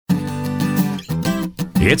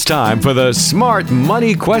It's time for the Smart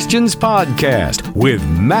Money Questions Podcast with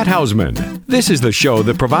Matt Hausman. This is the show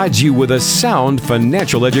that provides you with a sound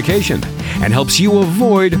financial education and helps you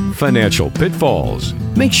avoid financial pitfalls.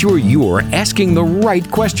 Make sure you are asking the right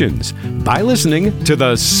questions by listening to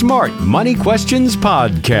the Smart Money Questions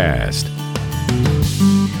Podcast.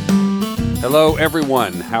 Hello,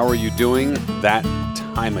 everyone. How are you doing? That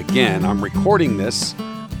time again. I'm recording this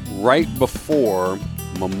right before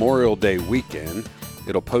Memorial Day weekend.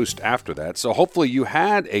 It'll post after that. So hopefully you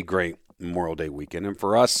had a great Memorial Day weekend. And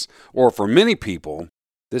for us, or for many people,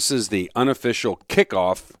 this is the unofficial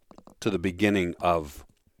kickoff to the beginning of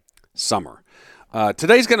summer.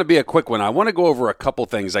 Today's going to be a quick one. I want to go over a couple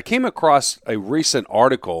things. I came across a recent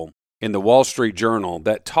article in the Wall Street Journal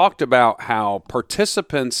that talked about how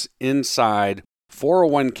participants inside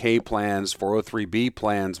 401k plans, 403b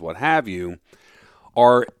plans, what have you,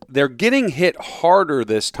 they're getting hit harder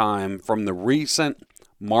this time from the recent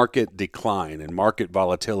market decline and market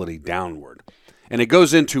volatility downward. And it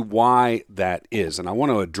goes into why that is. And I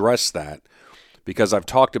want to address that because I've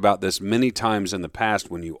talked about this many times in the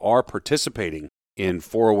past. When you are participating in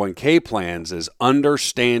 401k plans, is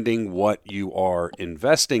understanding what you are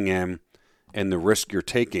investing in and the risk you're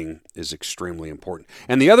taking is extremely important.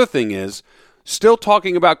 And the other thing is, still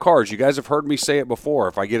talking about cars. You guys have heard me say it before.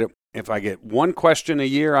 If I get one question a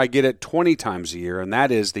year, I get it 20 times a year. And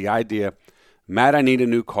that is the idea, Matt, I need a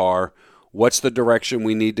new car. What's the direction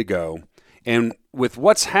we need to go? And with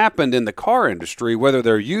what's happened in the car industry, whether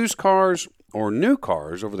they're used cars or new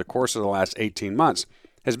cars over the course of the last 18 months,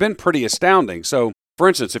 has been pretty astounding. So, for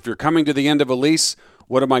instance, if you're coming to the end of a lease,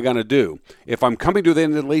 what am I going to do? If I'm coming to the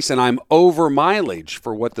end of the lease and I'm over mileage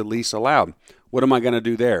for what the lease allowed, what am I going to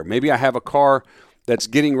do there? Maybe I have a car that's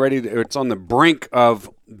getting ready it's on the brink of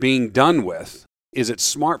being done with. Is it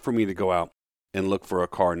smart for me to go out and look for a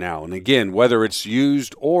car now? And again, whether it's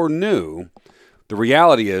used or new, the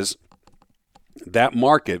reality is that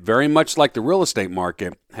market, very much like the real estate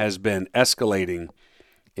market, has been escalating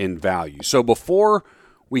in value. So before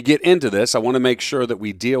we get into this, I want to make sure that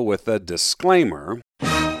we deal with a disclaimer.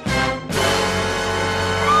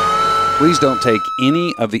 Please don't take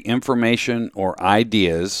any of the information or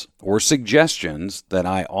ideas or suggestions that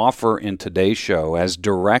I offer in today's show as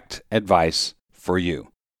direct advice for you.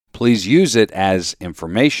 Please use it as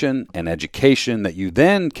information and education that you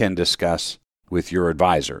then can discuss with your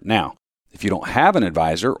advisor. Now, if you don't have an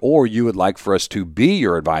advisor or you would like for us to be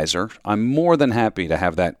your advisor, I'm more than happy to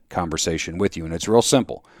have that conversation with you. And it's real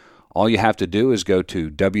simple. All you have to do is go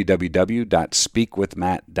to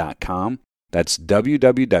www.speakwithmatt.com. That's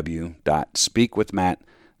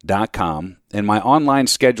www.speakwithmatt.com. And my online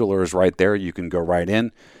scheduler is right there. You can go right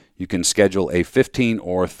in. You can schedule a 15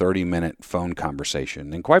 or 30-minute phone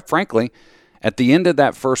conversation. And quite frankly, at the end of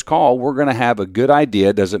that first call, we're going to have a good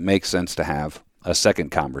idea. Does it make sense to have a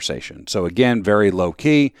second conversation? So again, very low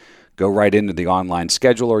key. Go right into the online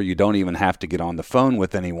scheduler. You don't even have to get on the phone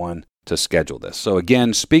with anyone to schedule this. So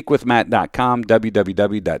again, speakwithmatt.com,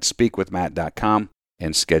 www.speakwithmatt.com.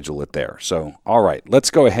 and schedule it there. So, all right, let's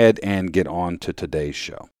go ahead and get on to today's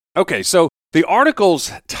show. Okay, so the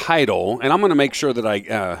article's title, and I'm going to make sure that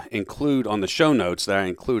I include on the show notes that I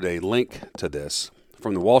include a link to this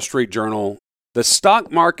from the Wall Street Journal. The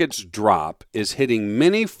stock market's drop is hitting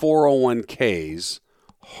many 401ks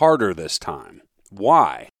harder this time.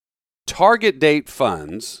 Why? Target date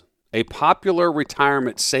funds, a popular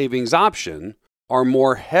retirement savings option, are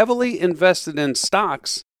more heavily invested in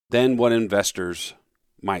stocks than what investors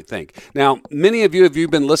might think. Now, many of you, if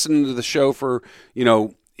you've been listening to the show for,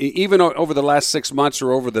 even over the last 6 months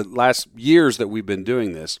or over the last years that we've been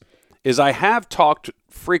doing this, is I have talked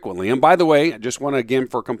frequently. And by the way, I just want to, again,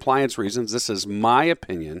 for compliance reasons, this is my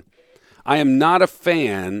opinion. I am not a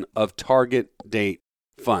fan of target date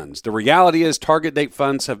funds. The reality is target date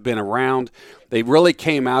funds have been around. They really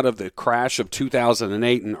came out of the crash of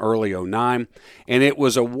 2008 and early 2009. And it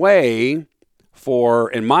was a way for,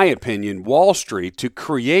 in my opinion, Wall Street to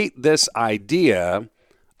create this idea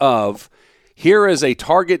of, here is a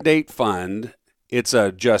target date fund. It's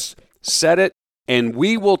just set it, and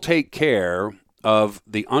we will take care of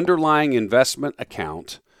the underlying investment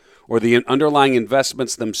account or the underlying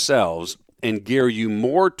investments themselves and gear you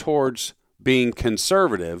more towards being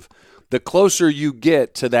conservative the closer you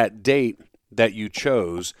get to that date that you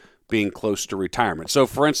chose, being close to retirement. So,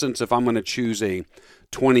 for instance, if I'm going to choose a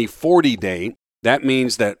 2040 date, that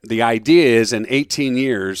means that the idea is in 18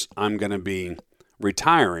 years, I'm going to be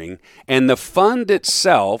retiring, and the fund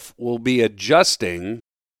itself will be adjusting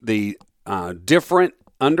the different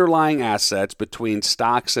underlying assets between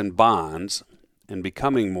stocks and bonds and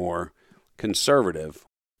becoming more conservative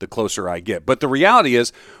the closer I get. But the reality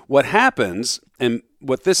is what happens, and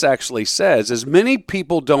what this actually says, is many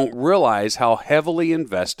people don't realize how heavily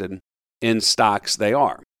invested in stocks they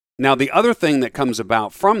are. Now, the other thing that comes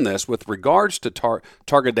about from this with regards to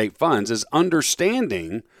target date funds is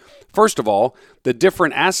understanding, first of all, the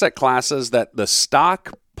different asset classes that the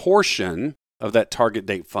stock portion of that target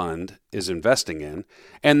date fund is investing in.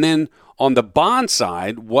 And then on the bond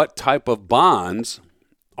side, what type of bonds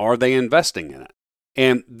are they investing in it?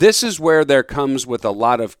 And this is where there comes with a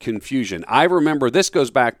lot of confusion. I remember this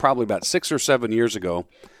goes back probably about 6 or 7 years ago.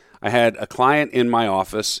 I had a client in my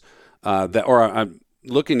office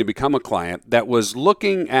looking to become a client that was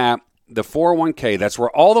looking at the 401k. That's where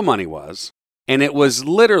all the money was. And it was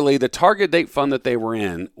literally the target date fund that they were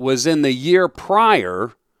in was in the year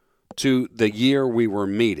prior to the year we were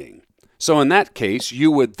meeting. So in that case, you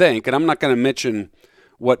would think, and I'm not going to mention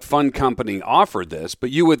what fund company offered this, but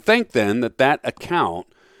you would think then that that account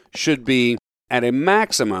should be at a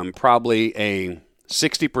maximum probably a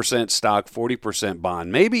 60% stock, 40%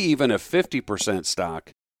 bond, maybe even a 50%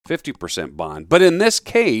 stock, 50% bond. But in this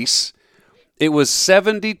case, it was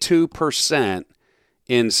 72%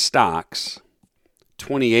 in stocks,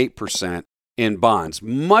 28% in bonds.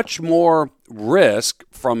 Much more risk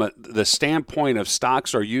from the standpoint of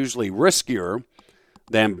stocks are usually riskier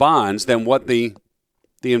than bonds than what the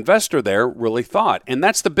investor there really thought. And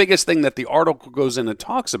that's the biggest thing that the article goes in and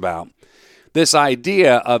talks about. This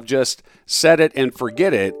idea of just set it and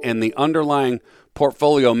forget it, and the underlying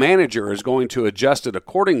portfolio manager is going to adjust it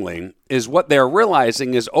accordingly, is what they're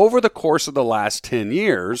realizing is over the course of the last 10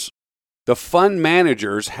 years, the fund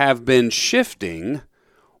managers have been shifting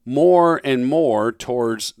more and more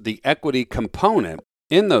towards the equity component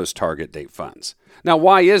in those target date funds. Now,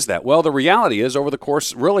 why is that? Well, the reality is over the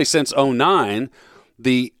course, really since 2009,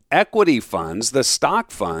 the equity funds, the stock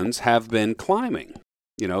funds have been climbing.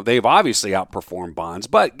 You know, they've obviously outperformed bonds,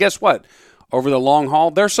 but guess what? Over the long haul,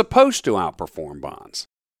 they're supposed to outperform bonds.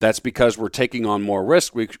 That's because we're taking on more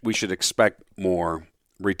risk. We should expect more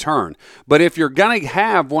return. But if you're going to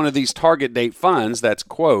have one of these target date funds that's,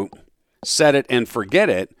 quote, set it and forget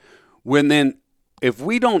it, if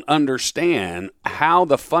we don't understand how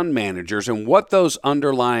the fund managers and what those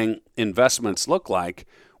underlying investments look like,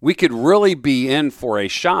 we could really be in for a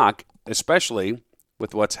shock, especially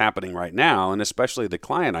with what's happening right now, and especially the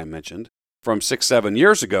client I mentioned from 6-7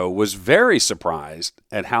 years ago was very surprised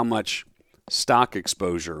at how much stock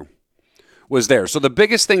exposure was there. So the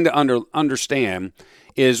biggest thing to understand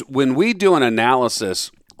is when we do an analysis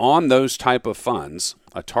on those type of funds,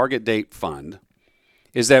 a target date fund,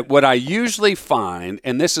 is that what I usually find,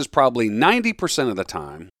 and this is probably 90% of the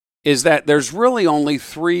time, is that there's really only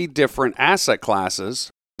 3 different asset classes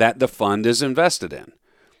that the fund is invested in.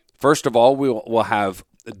 First of all, we'll have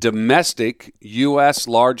domestic U.S.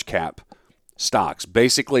 large cap stocks.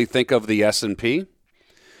 Basically, think of the S&P.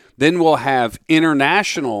 Then we'll have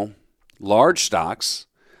international large stocks,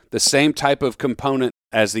 the same type of component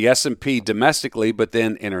as the S&P domestically, but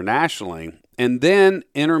then internationally. And then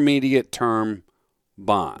intermediate term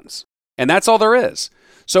bonds. And that's all there is.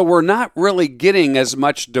 So we're not really getting as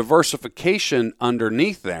much diversification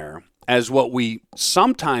underneath there as what we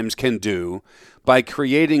sometimes can do by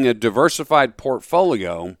creating a diversified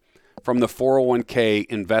portfolio from the 401k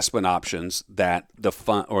investment options that the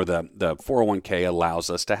fund or the 401k allows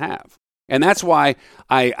us to have. And that's why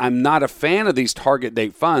I'm not a fan of these target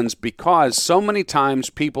date funds, because so many times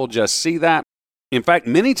people just see that. In fact,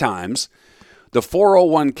 many times the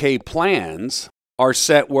 401k plans are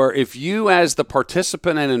set where if you as the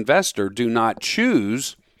participant and investor do not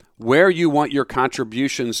choose where you want your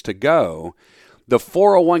contributions to go, the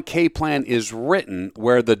 401k plan is written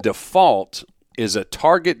where the default is a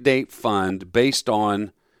target date fund based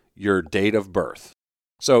on your date of birth.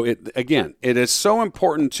 So it is so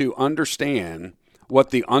important to understand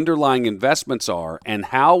what the underlying investments are and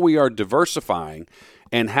how we are diversifying,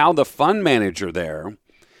 and how the fund manager there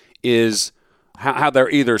is how they're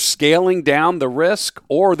either scaling down the risk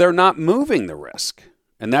or they're not moving the risk.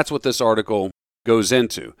 And that's what this article goes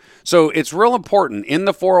into. So it's real important in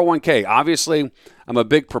the 401k. Obviously, I'm a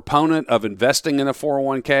big proponent of investing in a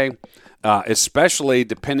 401k, especially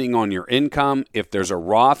depending on your income. If there's a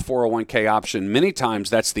Roth 401k option, many times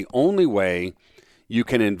that's the only way you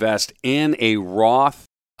can invest in a Roth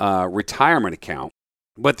retirement account.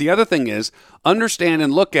 But the other thing is, understand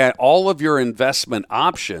and look at all of your investment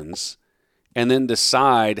options and then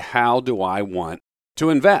decide, how do I want to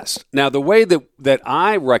invest? Now, the way that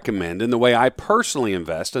I recommend, and the way I personally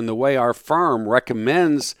invest, and the way our firm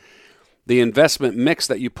recommends the investment mix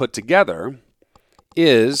that you put together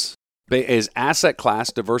is is asset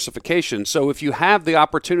class diversification. So if you have the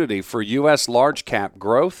opportunity for U.S. large cap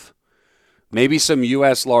growth, maybe some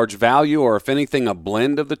U.S. large value, or if anything, a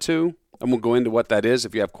blend of the two, and we'll go into what that is.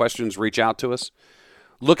 If you have questions, reach out to us.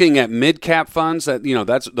 Looking at mid-cap funds,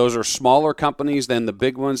 those are smaller companies than the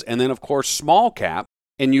big ones, and then, of course, small cap.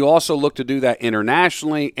 And you also look to do that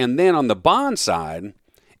internationally. And then on the bond side,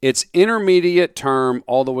 it's intermediate term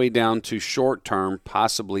all the way down to short term,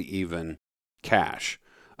 possibly even cash.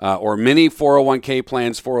 Or many 401k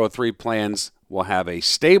plans, 403 plans will have a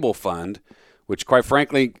stable fund, which quite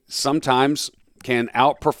frankly sometimes can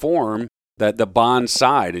outperform the bond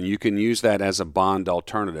side, and you can use that as a bond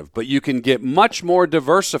alternative. But you can get much more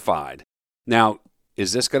diversified. Now,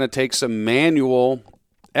 is this going to take some manual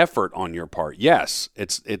effort on your part? Yes.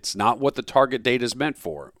 It's not what the target date is meant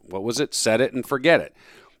for. What was it? Set it and forget it.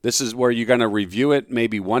 This is where you're going to review it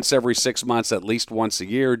maybe once every 6 months, at least once a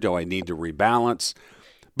year. Do I need to rebalance?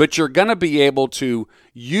 But you're going to be able to,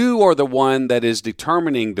 you are the one that is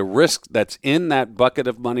determining the risk that's in that bucket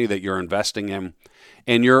of money that you're investing in.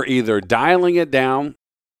 And you're either dialing it down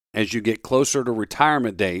as you get closer to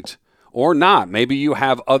retirement date or not. Maybe you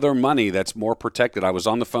have other money that's more protected. I was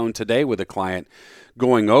on the phone today with a client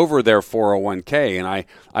going over their 401k, and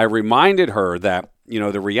I reminded her that,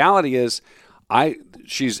 the reality is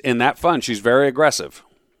she's in that fund. She's very aggressive.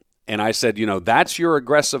 And I said, that's your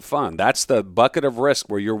aggressive fund. That's the bucket of risk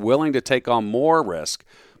where you're willing to take on more risk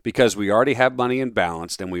because we already have money in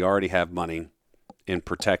balanced and we already have money in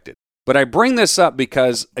protected. But I bring this up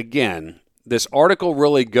because, again, this article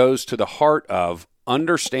really goes to the heart of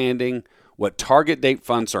understanding what target date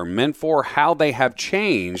funds are meant for, how they have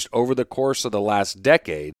changed over the course of the last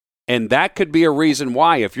decade. And that could be a reason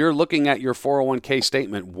why, if you're looking at your 401k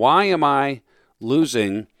statement, why am I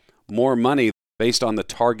losing more money based on the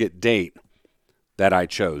target date that I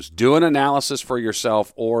chose? Do an analysis for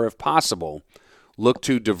yourself, or if possible, look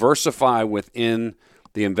to diversify within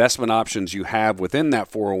the investment options you have within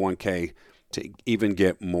that 401k to even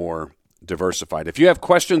get more diversified. If you have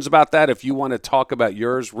questions about that, if you want to talk about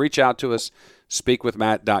yours, reach out to us,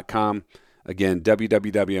 speakwithmatt.com. Again,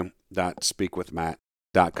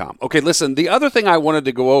 www.speakwithmatt.com. Okay, listen, the other thing I wanted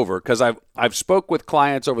to go over, because I've spoke with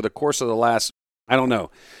clients over the course of the last,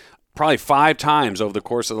 probably 5 times over the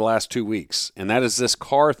course of the last 2 weeks, and that is this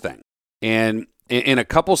car thing. And in a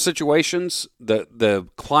couple situations, the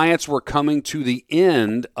clients were coming to the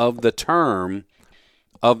end of the term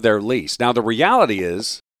of their lease. Now, the reality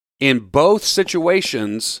is, in both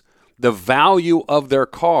situations, the value of their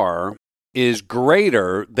car is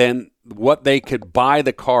greater than what they could buy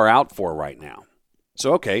the car out for right now.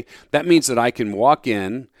 So, okay, that means that I can walk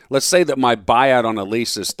in. Let's say that my buyout on a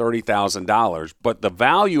lease is $30,000, but the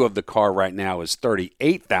value of the car right now is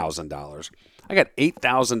 $38,000. I got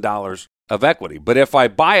 $8,000 of equity. But if I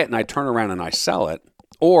buy it and I turn around and I sell it,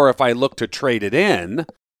 or if I look to trade it in,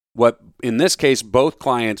 what in this case both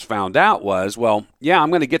clients found out was, well, yeah, I'm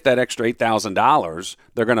going to get that extra $8,000.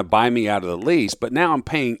 They're going to buy me out of the lease, but now I'm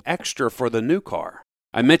paying extra for the new car.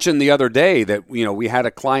 I mentioned the other day that, we had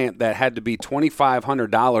a client that had to be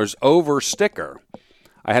 $2,500 over sticker.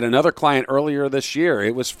 I had another client earlier this year.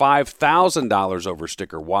 It was $5,000 over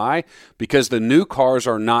sticker. Why? Because the new cars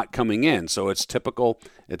are not coming in. So it's typical.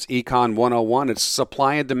 It's Econ 101. It's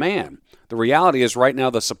supply and demand. The reality is right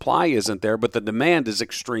now the supply isn't there, but the demand is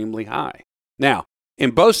extremely high. Now,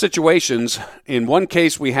 in both situations, in one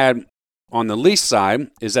case we had on the lease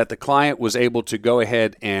side is that the client was able to go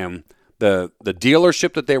ahead and the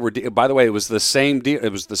dealership that they were, by the way, it was the same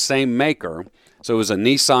it was the same maker. So it was a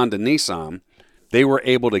Nissan to Nissan. They were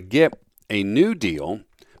able to get a new deal,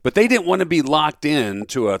 but they didn't want to be locked in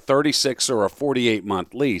to a 36 or a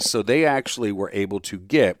 48-month lease. So they actually were able to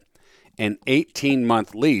get an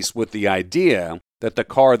 18-month lease with the idea that the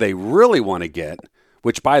car they really want to get,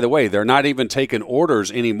 which, by the way, they're not even taking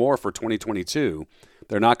orders anymore for 2022.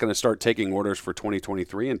 They're not going to start taking orders for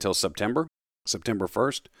 2023 until September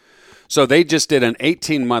 1st. So they just did an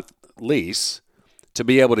 18-month lease to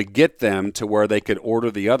be able to get them to where they could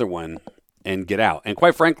order the other one and get out. And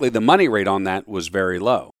quite frankly, the money rate on that was very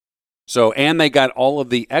low. So, and they got all of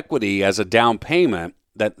the equity as a down payment,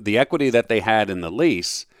 that the equity that they had in the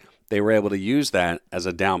lease, they were able to use that as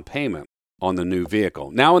a down payment on the new vehicle.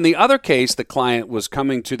 Now, in the other case, the client was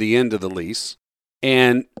coming to the end of the lease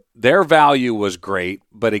and their value was great,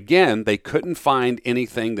 but again, they couldn't find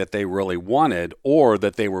anything that they really wanted, or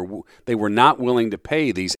that they were not willing to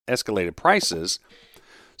pay these escalated prices.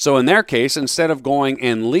 So in their case, instead of going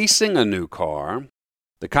and leasing a new car,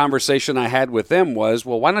 the conversation I had with them was,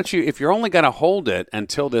 well, why don't you, if you're only going to hold it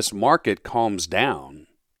until this market calms down,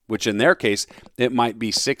 which in their case, it might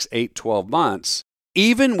be 6, 8, 12 months,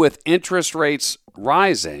 even with interest rates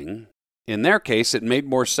rising, in their case, it made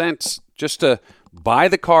more sense just to buy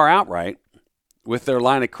the car outright with their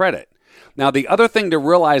line of credit. Now, the other thing to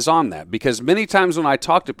realize on that, because many times when I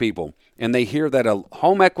talk to people and they hear that a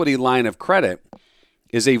home equity line of credit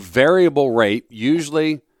is a variable rate,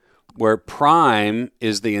 usually where prime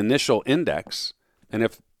is the initial index, and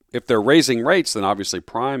if they're raising rates, then obviously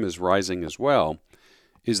prime is rising as well,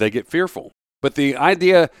 is they get fearful. But the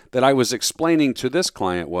idea that I was explaining to this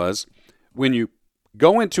client was when you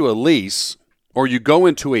go into a lease or you go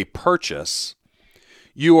into a purchase,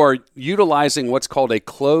 you are utilizing what's called a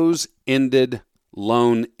close-ended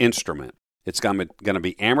loan instrument. It's going to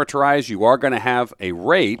be amortized. You are going to have a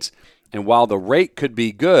rate, and while the rate could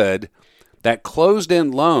be good, that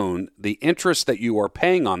closed-end loan, the interest that you are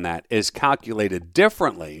paying on that is calculated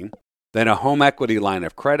differently than a home equity line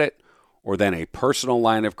of credit or than a personal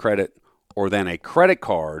line of credit or than a credit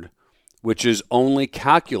card, which is only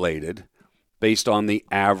calculated based on the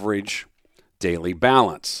average daily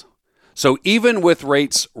balance. So even with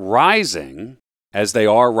rates rising, as they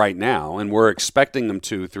are right now, and we're expecting them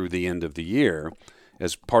to through the end of the year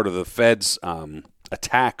as part of the Fed's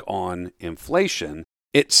attack on inflation,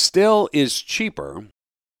 it still is cheaper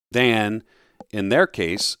than, in their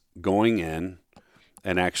case, going in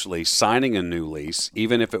and actually signing a new lease,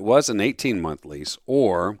 even if it was an 18-month lease,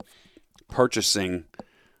 or purchasing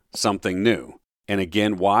something new. And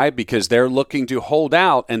again, why? Because they're looking to hold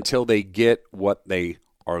out until they get what they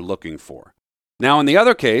are looking for. Now, in the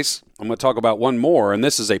other case, I'm going to talk about one more, and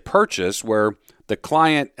this is a purchase where the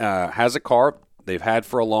client has a car they've had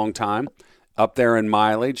for a long time, up there in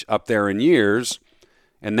mileage, up there in years,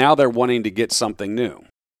 and now they're wanting to get something new.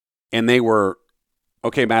 And they were,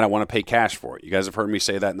 okay, Matt, I want to pay cash for it. You guys have heard me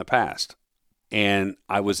say that in the past. And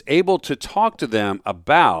I was able to talk to them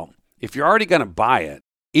about, if you're already going to buy it,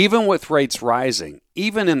 even with rates rising,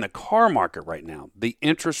 even in the car market right now, the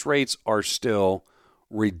interest rates are still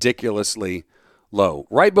ridiculously low.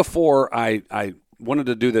 Right before I wanted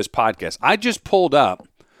to do this podcast, I just pulled up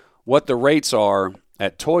what the rates are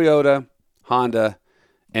at Toyota, Honda,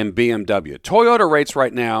 and BMW. Toyota rates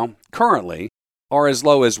right now, currently, are as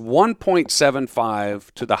low as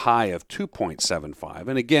 1.75 to the high of 2.75.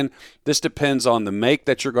 And again, this depends on the make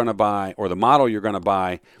that you're going to buy or the model you're going to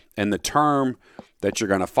buy and the term that you're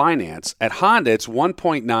going to finance. At Honda, it's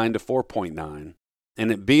 1.9 to 4.9.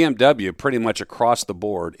 And at BMW, pretty much across the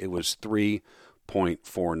board, it was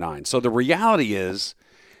 3.49. So the reality is,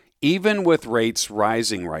 even with rates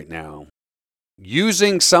rising right now,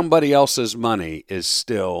 using somebody else's money is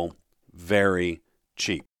still very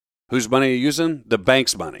cheap. Whose money are you using? The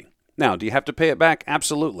bank's money. Now, do you have to pay it back?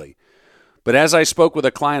 Absolutely. But as I spoke with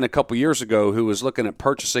a client a couple years ago who was looking at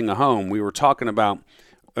purchasing a home, we were talking about,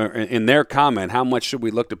 in their comment, how much should we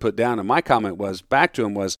look to put down? And my comment was, back to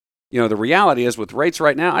him was, the reality is with rates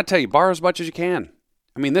right now, I tell you, borrow as much as you can.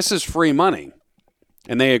 I mean, this is free money.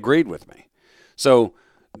 And they agreed with me. So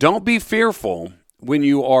don't be fearful when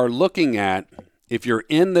you are looking at, if you're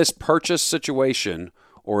in this purchase situation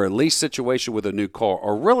or a lease situation with a new car,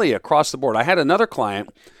 or really across the board. I had another client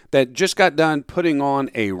that just got done putting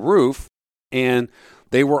on a roof, and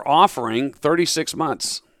they were offering 36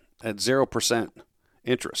 months at 0%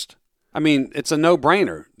 interest. I mean, it's a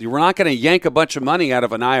no-brainer. We're not going to yank a bunch of money out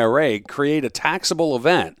of an IRA, create a taxable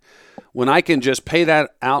event, when I can just pay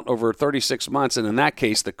that out over 36 months, and in that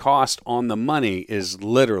case, the cost on the money is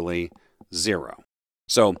literally zero.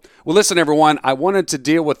 So, well, listen, everyone, I wanted to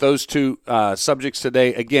deal with those two subjects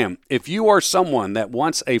today. Again, if you are someone that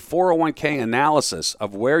wants a 401k analysis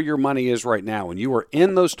of where your money is right now and you are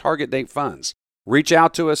in those target date funds, reach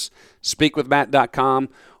out to us. Speakwithmatt.com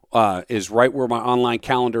is right where my online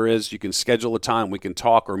calendar is. You can schedule a time. We can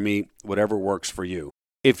talk or meet, whatever works for you.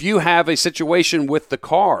 If you have a situation with the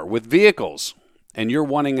car, with vehicles, and you're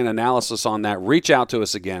wanting an analysis on that, reach out to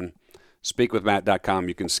us again. Speakwithmatt.com.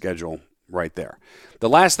 You can schedule right there. The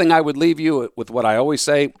last thing I would leave you with what I always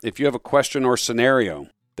say, if you have a question or scenario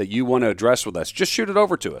that you want to address with us, just shoot it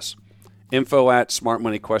over to us.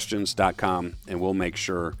 info@smartmoneyquestions.com, and we'll make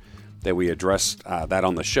sure that we address that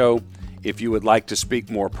on the show. If you would like to speak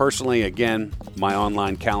more personally, again, my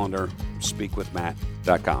online calendar,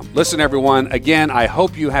 speakwithmatt.com. Listen, everyone, again, I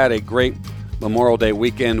hope you had a great Memorial Day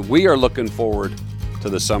weekend. We are looking forward to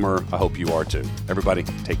the summer. I hope you are too. Everybody,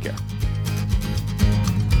 take care.